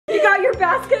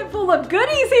basket full of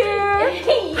goodies here.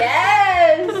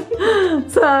 Yes!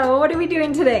 So, what are we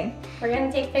doing today? We're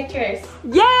gonna take pictures.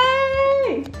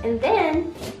 Yay! And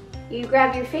then you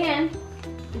grab your fan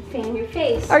and fan your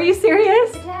face. Are you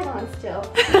serious? The tag on still.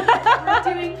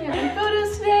 We're doing family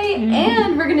photos today,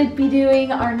 and we're gonna be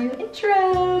doing our new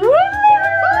intro. Woo!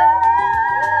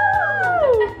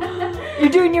 You're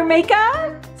doing your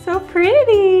makeup? So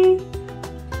pretty.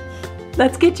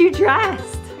 Let's get you dressed.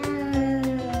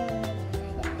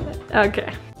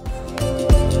 Okay.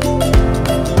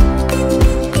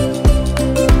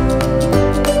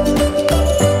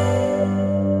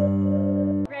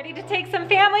 Ready to take some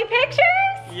family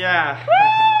pictures? Yeah.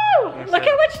 Woo! Look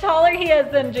how much taller he is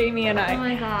than Jamie and I. Oh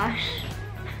my gosh.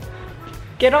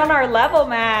 Get on our level,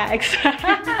 Max.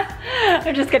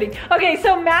 I'm just kidding. Okay,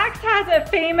 so Max has a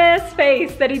famous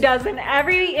face that he does in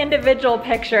every individual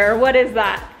picture. What is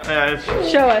that?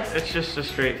 Show us. It's just a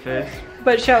straight face.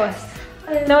 But show us.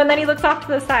 No, and then he looks off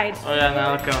to the side. Oh yeah,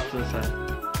 now look off to the side.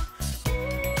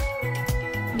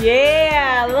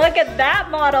 Yeah, look at that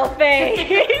model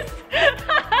face.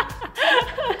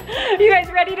 You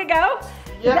guys ready to go?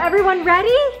 Yeah. Is everyone ready?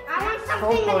 I want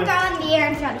something to throw in the air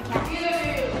and try to catch.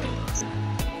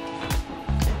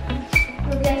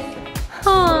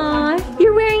 Aww,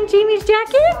 you're wearing Jamie's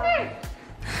jacket?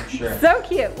 Sure. So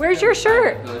cute. Where's your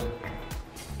shirt?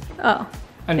 Oh,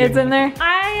 it's in there.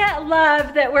 I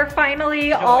love that we're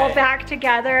finally all back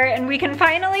together and we can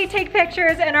finally take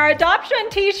pictures in our adoption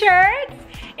t-shirts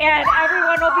and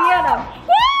everyone will be in them.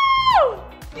 Woo!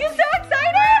 You so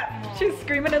excited? She's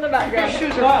screaming in the background. My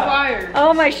shoes are fire.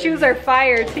 Oh, my shoes are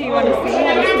fire too. You want to see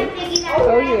them?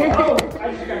 Oh yeah. Oh,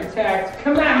 I just got attacked.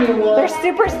 Come at me, Will. They're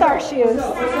superstar shoes.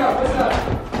 What's up?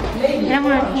 I'm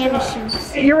wearing Hannah's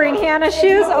shoes. You're wearing Hannah's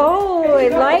shoes? Oh, I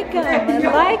like them. I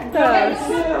like those.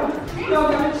 Yo,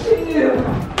 I'm gonna shoot you.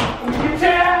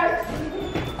 Attacked.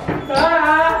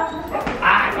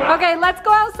 Ah. Okay, let's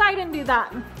go outside and do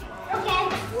that. Okay.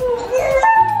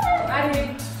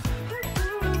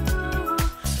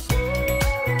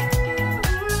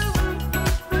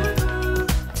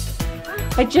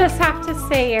 I just have to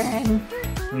say, Aaron,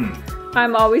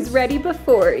 I'm always ready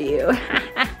before you.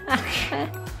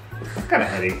 Got a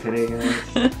headache today, guys.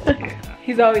 Yeah.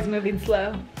 He's always moving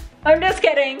slow. I'm just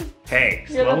kidding. Hey,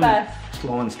 You're the best.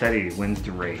 Slow and steady wins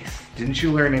the race. Didn't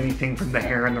you learn anything from the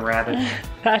hare and the rabbit?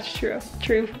 That's true.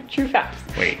 True facts.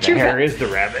 Wait, the True hare facts. is the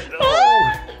rabbit.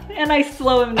 Oh. And I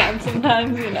slow him down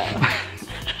sometimes, you know.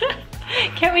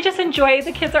 Can't we just enjoy?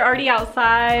 The kids are already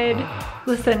outside.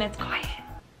 Listen, it's quiet.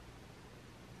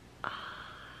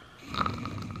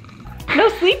 No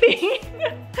sleeping.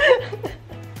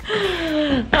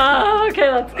 Oh,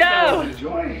 okay, let's go.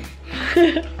 Enjoying.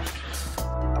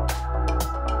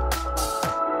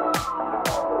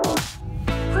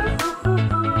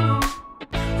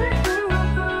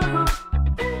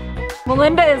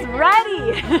 Melinda is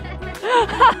ready.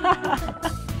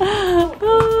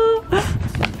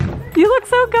 You look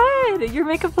so good. Your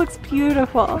makeup looks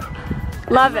beautiful.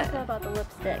 Love it. What about the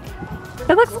lipstick?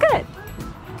 It looks good.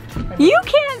 You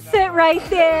can't sit right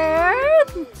there.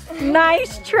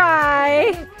 Nice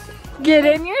try. Get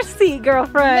in your seat,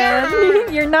 girlfriend.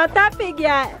 Nah. You're not that big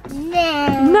yet.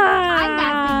 Nah. Nah. I'm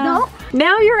that big, no?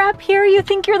 Now you're up here, you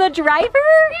think you're the driver?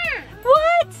 Yeah.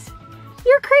 What?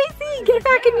 You're crazy. Get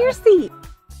back in your seat.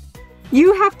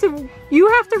 You have to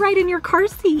ride in your car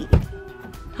seat.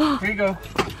 Here you go.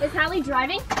 Is Hallie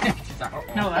driving?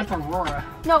 No, that's Aurora.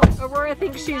 No, Aurora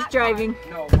thinks she's driving.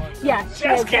 No, Yeah, she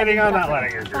Just is. kidding, I'm not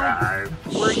letting her drive.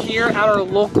 we're here at our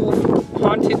local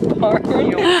haunted barn. The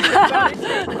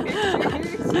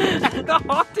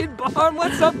haunted barn.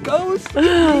 What's up, ghost?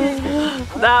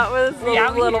 That was a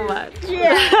out little here. much.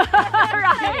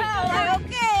 Right.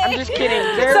 Okay. I'm just kidding.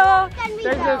 So,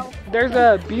 There's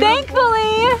a beautiful.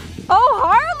 thankfully,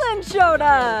 Harlan showed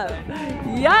up.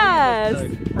 Yes.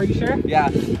 Are you sure? Yeah.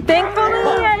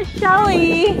 Thankfully,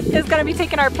 Shelly is gonna be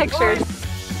taking our pictures.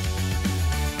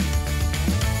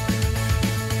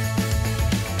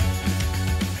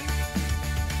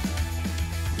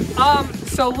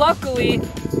 So luckily,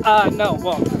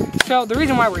 so the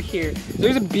reason why we're here,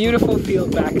 there's a beautiful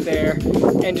field back there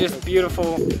and just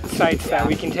beautiful sights that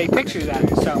we can take pictures at.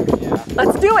 So,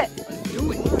 Let's do it.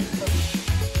 do it.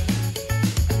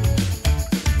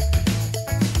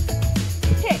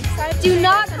 Do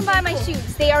not come by my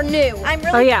shoes. They are new. I'm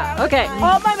really Oh yeah, okay.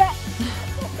 Oh my bad.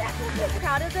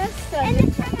 proud of this. So. And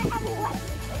this time I have a what?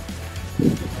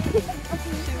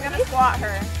 She's gonna squat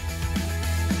her.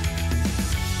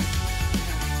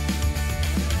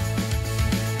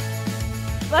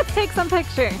 Let's take some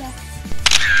pictures.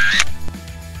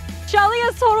 Shelly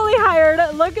is totally hired.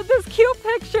 Look at this cute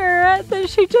picture that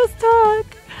she just took.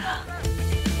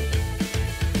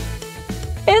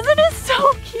 Isn't it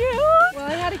so cute? Well,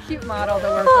 I had a cute model to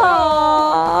work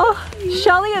Aww.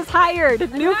 Shelly is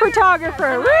hired. New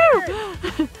photographer. Woo!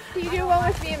 with. Can you do one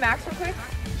with me and Max real quick?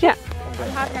 Yeah. I'm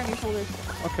happy on your shoulders.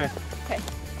 Okay. Okay.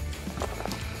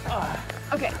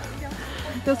 Okay.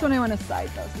 This one I want to side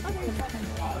though. So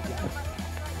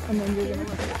and then you're gonna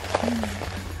look at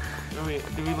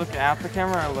Do we look at the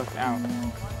camera or look out?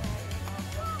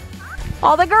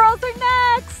 All the girls are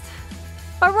next.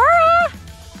 Aurora.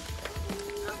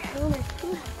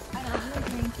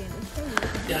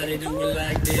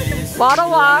 Bottle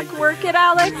walk. Work it,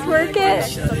 Alex. Work it.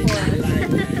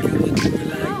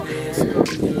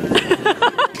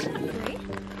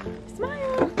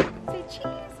 Smile. Say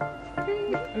cheese.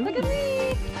 Look at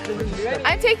me.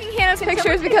 I'm taking Hannah's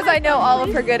pictures because I know all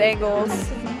of her good angles.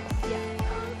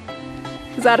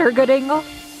 Is that her good angle?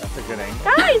 That's a good angle.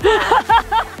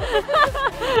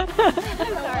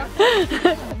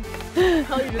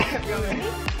 Oh, you just kept going.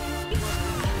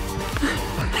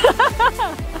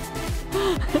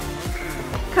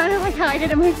 Kind of like how I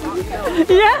did in my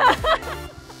video. Yeah.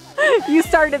 You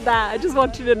started that. I just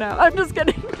want you to know. I'm just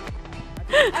kidding.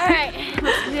 Alright,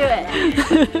 let's do it.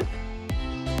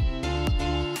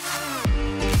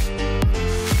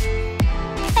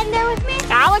 And there with me.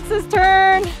 Alex's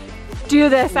turn. Do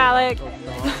this, Alex.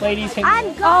 Ladies, hang I'm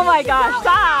going Oh my to gosh, go.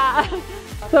 stop.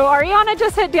 So Ariana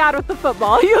just hit Dad with the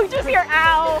football. You just hear,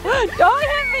 ow. Don't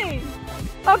hit me.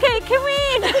 Okay, can we?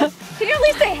 Can you at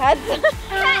least say heads?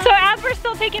 So as we're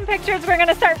still taking pictures, we're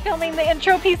gonna start filming the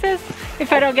intro pieces.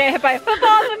 If I don't get hit by a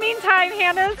football in the meantime,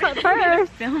 Hannah's up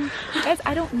first. Guys,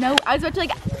 I don't know. I was about to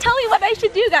like, tell me what I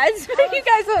should do, guys. You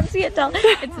guys won't see it till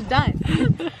it's done.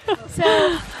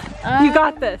 So, You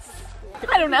got this.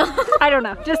 I don't know. I don't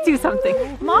know. Just do something.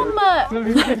 Mama. I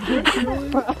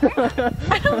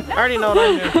already know what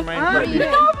I'm doing for my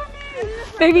intro.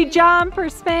 Maybe jump or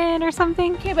spin or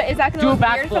something. Okay, but is that gonna Do a look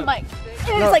weird if I'm backflip. like,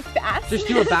 it's like fast? Just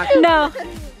do a back. No.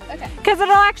 Okay. Because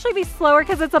it'll actually be slower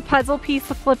because it's a puzzle piece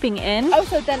of flipping in. Oh,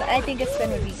 so then I think a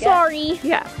spin would be good. Sorry.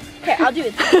 Yeah. Okay, I'll do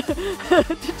it.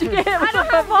 Did you get hit with the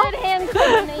football? Good hand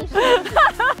coordination.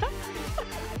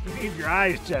 You need your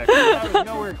eyes checked. That was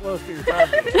nowhere close to your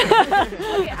target.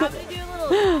 Okay, I'm gonna do a little.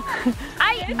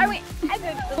 Wait.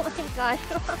 Oh my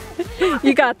gosh.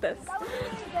 You got this.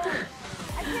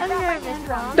 I'm nervous,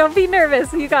 Mom. Don't be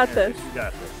nervous. You got this. You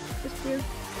got this.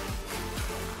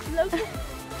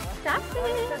 Stop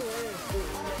it.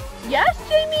 Yes,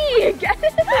 Jamie. Get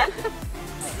it.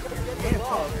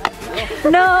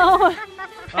 No.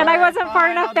 And I wasn't far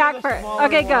enough back for it.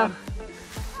 Okay, go.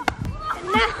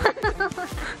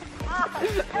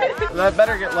 That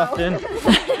better get left in.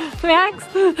 Max.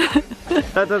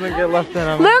 That doesn't get left in.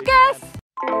 I'm Lucas.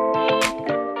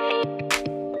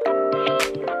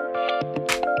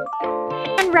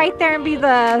 And right there and be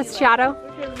the shadow.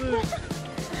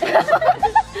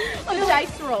 On the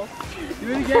dice roll.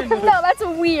 Do it again. No, that's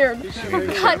weird.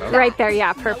 Right there,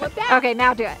 yeah, perfect. Okay,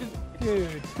 now do it.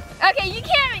 Okay, you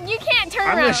can't turn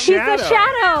I'm around. the He's the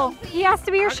shadow. He has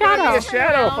to be your Be a shadow.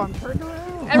 shadow if I'm turned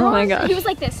around. Oh my gosh. He was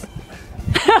like this.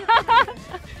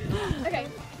 Okay.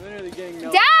 Literally getting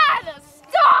no. Dad,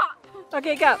 stop!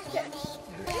 Okay, go.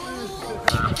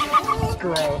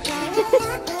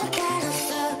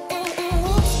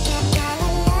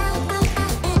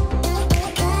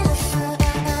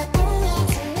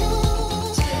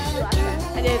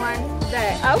 I did one.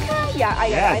 Okay, yeah, I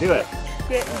Yeah, do it.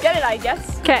 Get it, I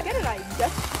guess. Okay. Get it, I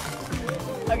guess.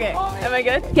 Okay, am I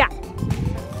good? Yeah.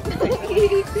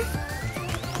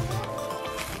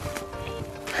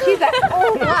 She's like,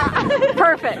 oh wow.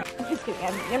 Perfect. Just kidding,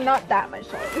 I'm not that much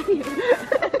taller.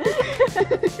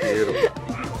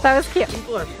 That was cute.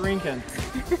 People are shrinking.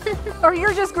 Or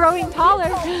you're just growing taller.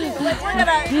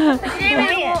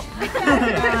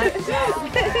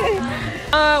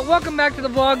 Welcome back to the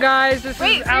vlog, guys. This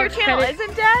Wait, is so your Alex channel Pettit.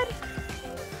 isn't dead?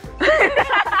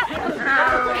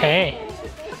 Hey,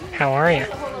 how are you?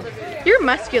 You're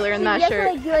muscular in that Yes,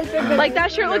 shirt. Like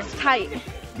that shirt looks tight.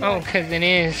 Oh, because it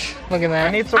is. Look at that.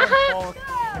 I need someone to follow.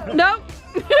 Nope.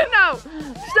 No.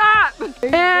 Stop.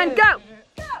 And go.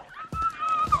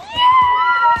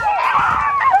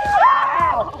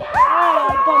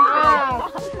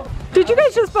 Did you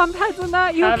guys just bump heads in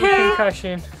that? You I have a okay?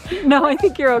 concussion. No, I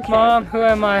think you're okay. Mom, who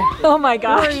am I? Oh my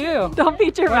gosh. Who are you? Don't be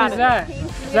What is dramatic. that?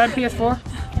 Is that a PS4?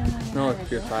 No,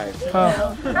 it's your 5.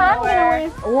 Oh,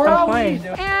 I'm playing.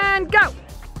 And go.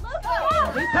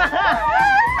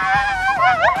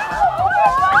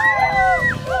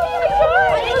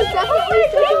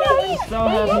 So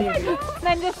happy.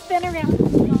 Then just spin around.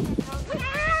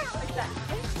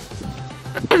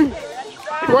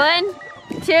 1,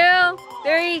 2,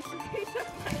 3.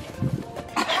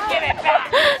 Give it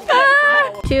back.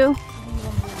 2.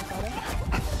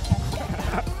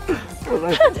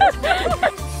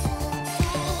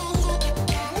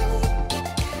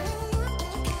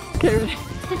 Okay, ready?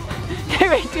 Okay,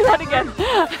 wait, do that again.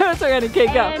 That's ready. Okay,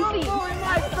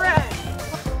 go.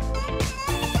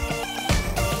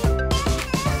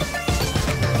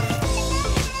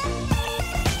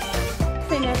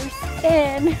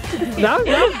 And That was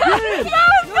good. That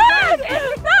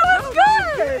was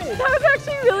good. That was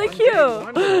actually really cute.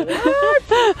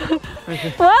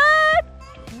 What?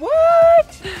 What?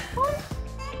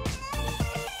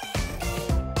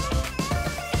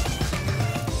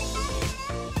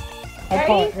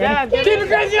 Ready? Yeah, keep it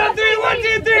crazy on 3. 1, 2,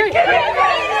 3. Keep it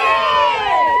crazy.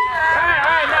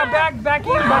 Alright, now back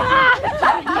in.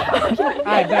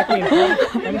 Alright, back in.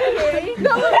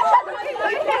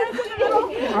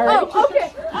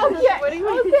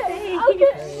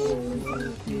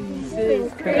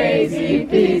 Crazy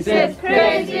pieces,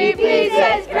 crazy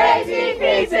pieces, crazy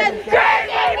pieces,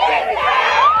 crazy pieces.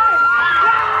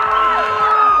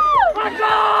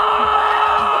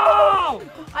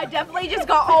 I definitely just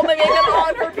got all my makeup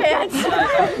on her pants.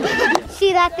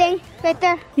 see that thing right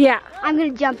there? Yeah. I'm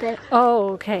gonna jump it. Oh,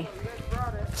 okay.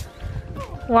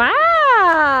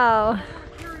 Wow.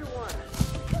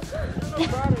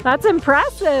 That's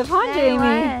impressive, huh, Yeah, it Jamie?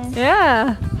 was.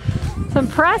 Yeah. It's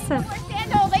impressive. My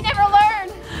sandal, they never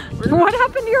learn. What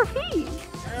happened to your feet?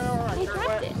 I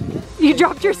dropped it. You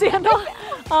dropped your sandal?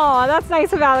 Oh, that's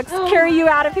nice of Alex to carry you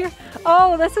out of here.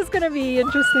 Oh, this is gonna be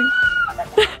interesting.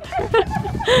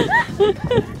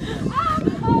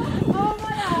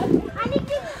 I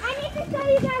need to tell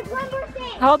you guys one more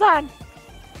thing. Hold on.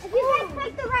 If you guys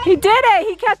pick the right, He did it.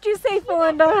 He kept you safe,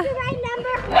 Melinda. the right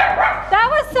number. That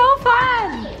was so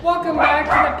fun. Welcome back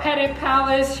to the Pettit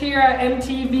Palace here at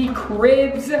MTV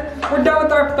Cribs. We're done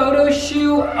with our photo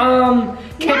shoot.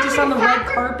 Catch us on the red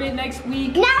carpet next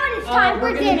week. Now it is time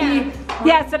for We're gonna dinner.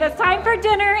 Yes, it is time for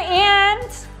dinner, and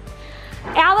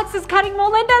Alex is cutting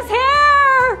Melinda's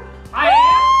hair. I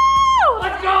am. Woo!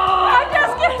 Let's go! I'm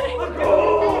just kidding. Let's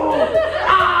go!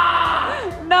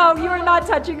 Ah! No, you are not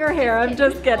touching her hair. I'm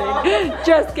just kidding.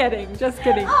 Just kidding. Just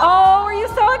kidding. Oh, are you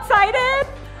so excited?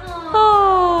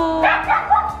 Oh.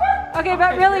 Okay,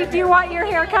 but really, do you want your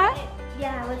hair cut?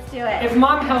 Yeah, let's do it. If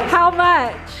mom helps. How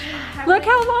much? Look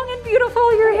how long and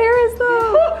beautiful your hair is,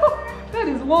 though. That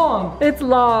is long. It's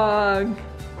long.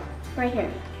 Right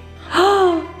here.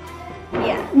 Oh,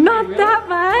 Yeah. not that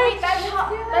much. That's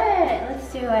it.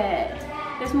 Let's do it.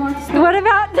 There's more to What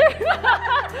about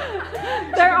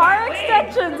there? There are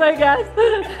extensions, I guess.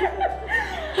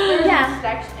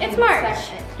 Yeah. It's March.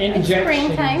 Injection.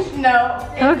 Springtime. No.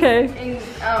 Okay.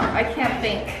 I can't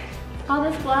think. All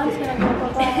this blonde's gonna go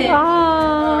bye-bye.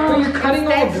 Oh. But you're cutting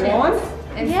all the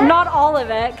blonde? Yeah. Not all of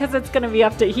it, because it's going to be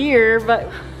up to here, but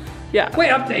yeah. Wait,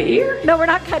 up to here? No, we're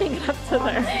not cutting it up to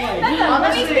there.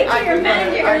 Let me speak to your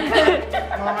manager.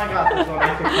 Oh my god, this one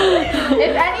I can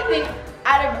If anything,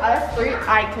 out of us three,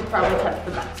 I could probably cut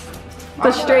the best.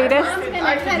 The straightest?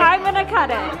 I'm gonna cut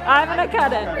it. I'm going to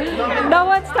cut it. I'm going to cut it. No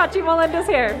one's touching Melinda's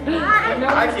hair. No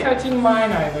one's touching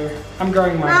mine either. I'm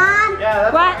growing mine. Mom,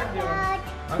 Yeah, that's What? what I'm doing.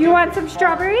 You want some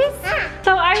strawberries?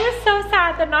 So I was so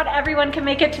sad that not everyone can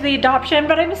make it to the adoption,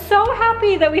 but I'm so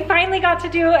happy that we finally got to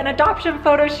do an adoption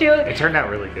photo shoot. It turned out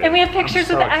really good. And we have pictures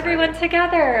I'm so with excited. everyone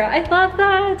together. I love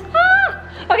that.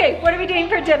 Ah! Okay, what are we doing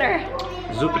for dinner?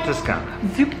 Zuppa Toscana.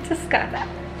 Zuppa Toscana.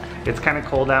 It's kind of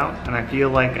cold out, and I feel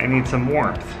like I need some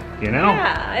warmth, you know?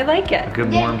 Yeah, I like A it. good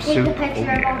warm take soup. a picture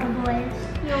Oh, of all yeah. the boys.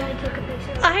 You only took a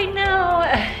picture of I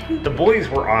know. The boys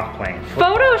were off playing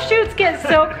football. Photo shoots get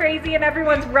so crazy and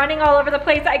everyone's running all over the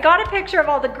place. I got a picture of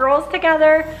all the girls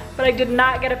together, but I did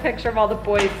not get a picture of all the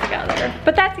boys together.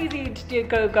 But that's easy to do,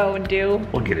 go and do.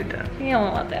 We'll get it done. You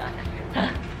don't want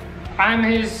that. I'm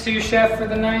his sous chef for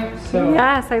the night, so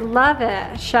Yes, I love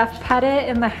it. Chef Pettit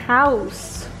in the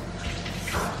house.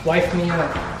 wife me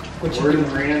up. What you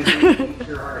doing?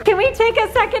 Can we take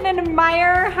a second and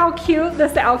admire how cute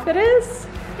this outfit is?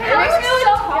 It makes me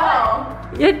look tall.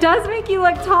 It does make you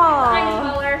look tall.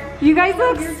 You guys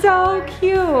look so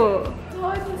cute.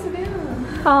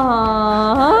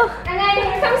 Aww. And then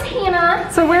here comes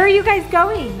Hannah. So where are you guys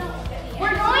going?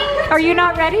 We're going. Are you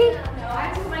not ready? No,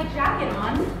 I took my jacket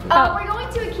on. We're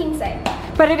going to a king size.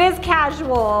 But it is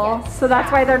casual, so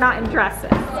that's why they're not in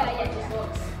dresses.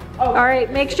 All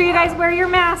right, make sure you guys wear your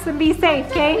masks and be safe,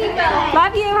 okay?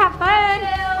 Love you, have fun.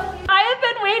 I have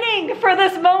been waiting for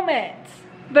this moment.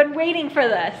 been waiting for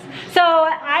this. So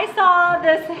I saw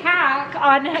this hack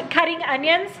on cutting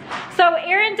onions. So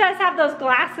Aaron does have those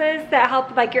glasses that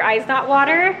help like your eyes not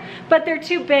water, but they're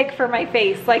too big for my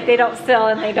face. Like they don't seal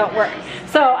and they don't work.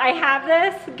 So I have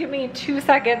this. Give me 2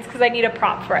 seconds because I need a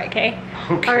prop for it, okay?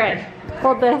 Okay. All right,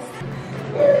 hold this.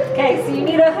 Okay, so you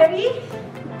need a hoodie.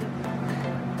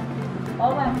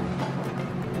 Hold on.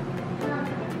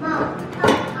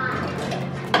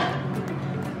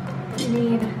 You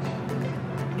need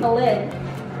a lid.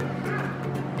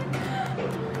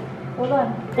 Hold on.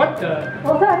 What the?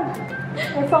 Hold on.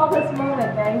 I saw this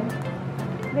moment, man.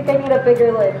 I think I need a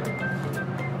bigger lid.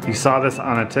 You saw this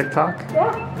on a TikTok?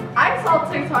 Yeah. I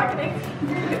saw TikTok and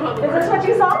Is this what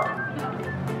you saw?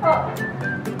 Oh.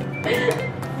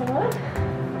 What?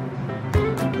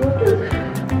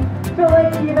 Feel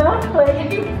like, you know,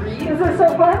 like, is this so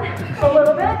fun? A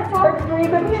little bit? It's hard to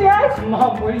breathe in here, guys.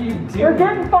 Mom, what are you doing? We're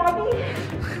getting foggy.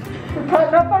 We're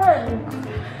cutting up our onions.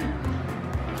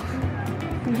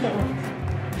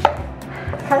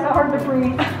 It's kind of hard to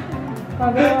breathe.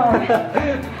 Not gonna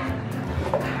lie.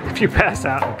 If you pass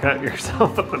out and cut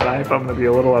yourself with the knife, I'm gonna be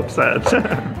a little upset.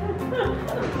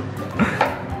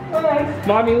 Okay.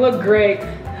 Mom, you look great.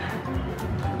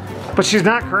 But she's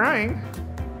not crying.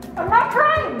 I'm not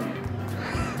crying.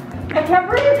 I can't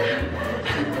breathe.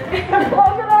 I'm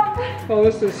clogging up. Oh,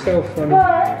 this is so funny.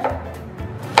 But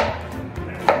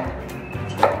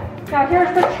now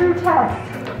here's the true test.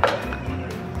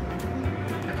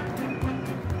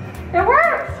 It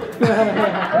works!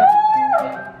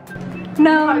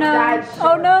 No, no.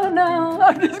 Oh, no, no.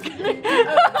 I'm just kidding.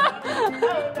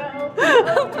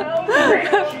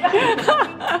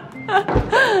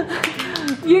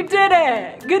 You did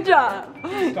it. Good job.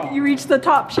 Stop. You reached the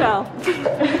top shelf.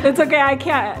 It's okay, I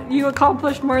can't. You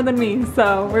accomplished more than me,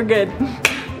 so we're good.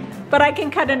 But I can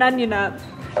cut an onion up.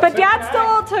 But Dad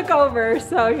still took over,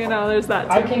 so you know, there's that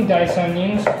too. I can dice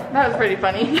onions. That was pretty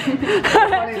funny.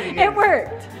 It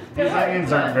worked. These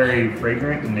onions aren't very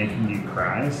fragrant and making you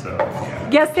cry, so yeah.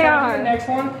 Yes, they Can I do the are. next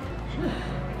one?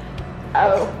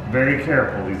 Oh, Very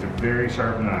careful, these are very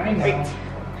sharp I knives.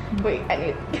 know. wait, I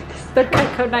need to get this. The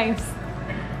Cutco knives.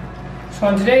 So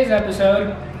on today's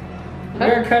episode,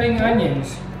 we're cutting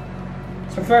onions.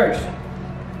 So first,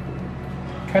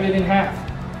 cut it in half.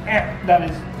 That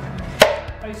is,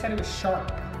 oh, you said it was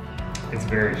sharp. It's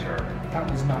very sharp.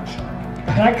 That was not sharp.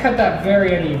 And I cut that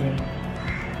very uneven.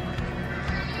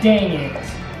 Dang it.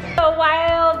 So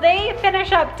while they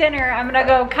finish up dinner, I'm gonna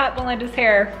go cut Melinda's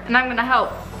hair. And I'm gonna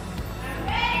help.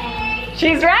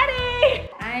 She's ready!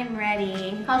 I'm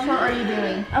ready. How short are you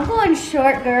doing? I'm going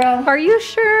short, girl. Are you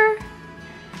sure?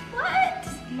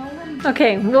 What?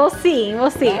 Okay, we'll see,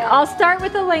 we'll see. I'll start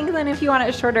with the length, and if you want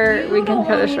it shorter, we can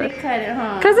cut it short. Cut it,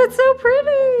 huh? Cause it's so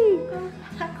pretty.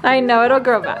 I know, it'll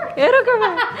grow back. It'll grow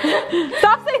back.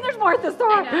 Stop saying there's more at the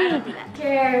store.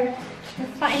 Chair.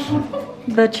 It's fine.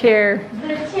 The chair.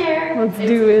 The chair. Let's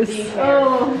do this.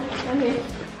 Oh, okay.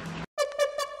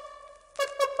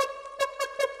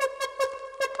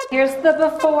 Here's the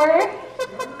before.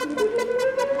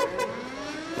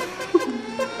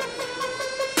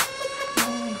 Oh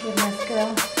my goodness,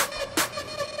 girl.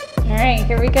 All right,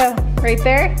 here we go. Right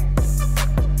there.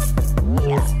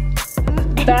 Yeah.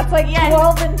 That's like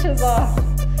 12 inches off.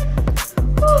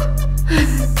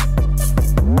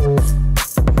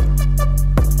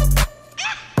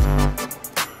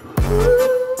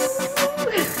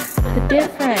 The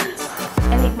difference.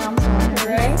 I think Mom's one,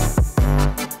 right?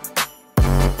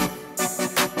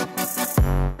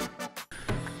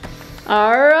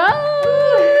 All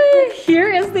right. Here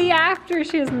is the after.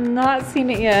 She has not seen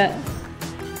it yet.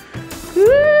 Woo.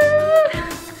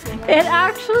 It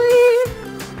actually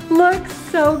looks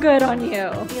so good on you.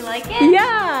 You like it?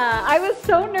 Yeah, I was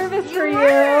so nervous for you.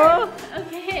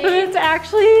 Okay. But it's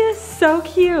actually so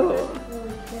cute.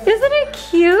 Isn't it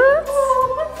cute?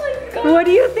 Oh my God. What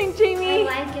do you think, I Jamie?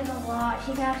 like it a lot.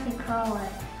 She can actually curl it.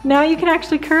 Now you can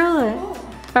actually curl it.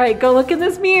 All right, go look in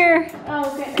this mirror.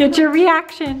 Oh, okay. Get your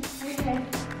reaction. Okay.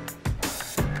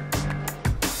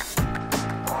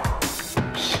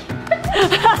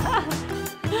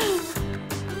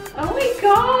 Oh my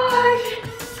gosh!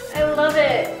 I love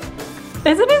it.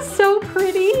 Isn't it so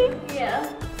pretty? Yeah.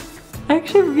 I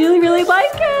actually really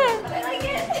like it. I like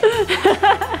it.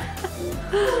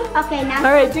 Okay, now.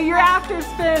 All right, do your after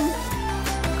spin.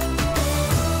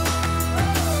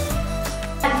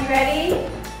 Are you ready?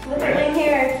 Look at my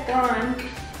hair, it's gone.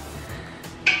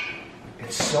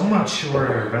 It's so much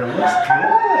shorter, but it looks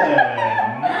good.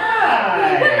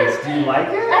 Nice. Do you like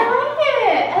it? I like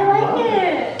it. I like Love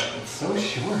it. It's so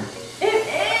short.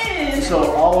 It is. So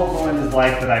all of Melinda's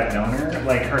life that I've known her,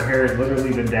 like her hair has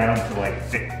literally been down to like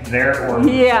there or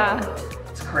yeah.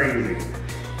 It's crazy.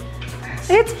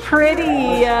 It's pretty.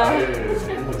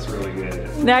 It looks really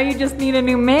good. Now you just need a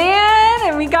new man,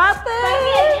 and we got this.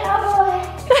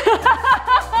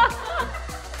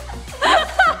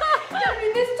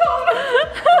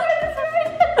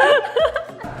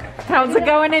 How's it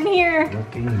going in here?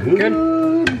 Looking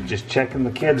good. Just checking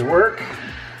the kids' work.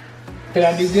 Did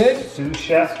I do good? Sous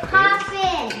chef.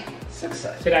 Poppin'.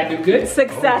 Success. Did I do good?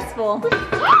 Successful.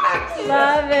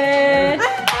 Love it.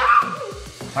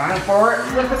 Time for it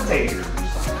with the taters.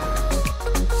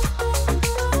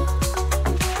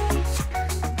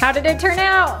 How did it turn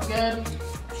out? Good.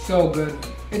 So good.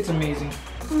 It's amazing.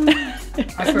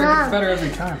 I swear it gets better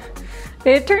every time.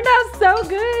 It turned out so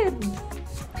good.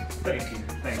 Thank you.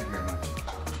 Thank you very much.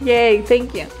 Yay,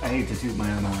 thank you. I hate to toot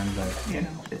my own horn, but you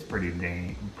know, it's pretty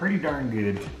darn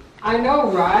good. I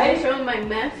know, right? Showing my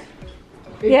mess.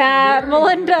 Yeah,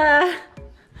 Melinda.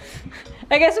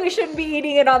 I guess we shouldn't be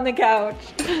eating it on the couch.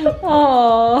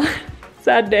 Oh,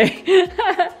 sad day.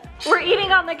 We're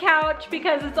eating on the couch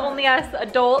because it's only us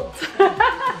adults.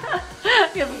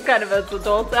 It's kind of us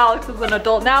adults. Alex is an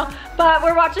adult now, but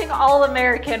we're watching All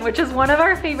American, which is one of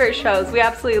our favorite shows. We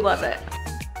absolutely love it.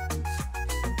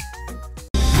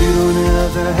 You don't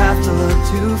ever have to look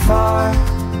too far.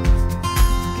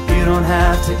 You don't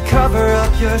have to cover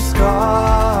up your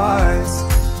scars.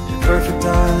 You're perfect,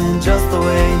 darling, just the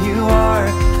way you are.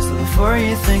 So before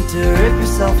you think to rip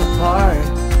yourself apart,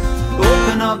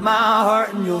 open up my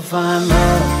heart and you'll find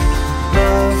love,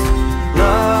 love,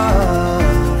 love,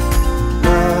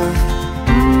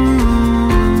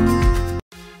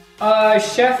 love.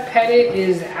 Chef Pettit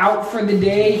is out for the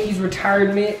day. He's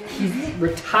retired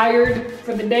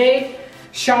for the day.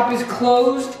 Shop is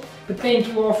closed, but thank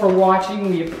you all for watching.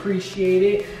 We appreciate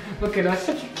it. Look at us,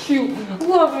 such a cute,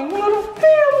 loving little family.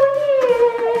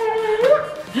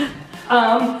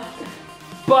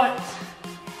 But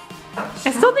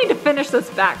I still need to finish this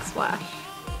backsplash.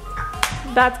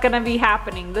 That's gonna be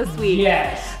happening this week.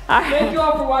 yes, thank you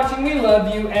all for watching. We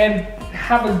love you and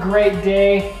have a great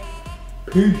day.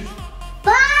 Peace.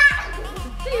 Bye!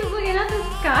 She's looking at the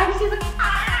sky. She's like,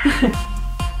 ah!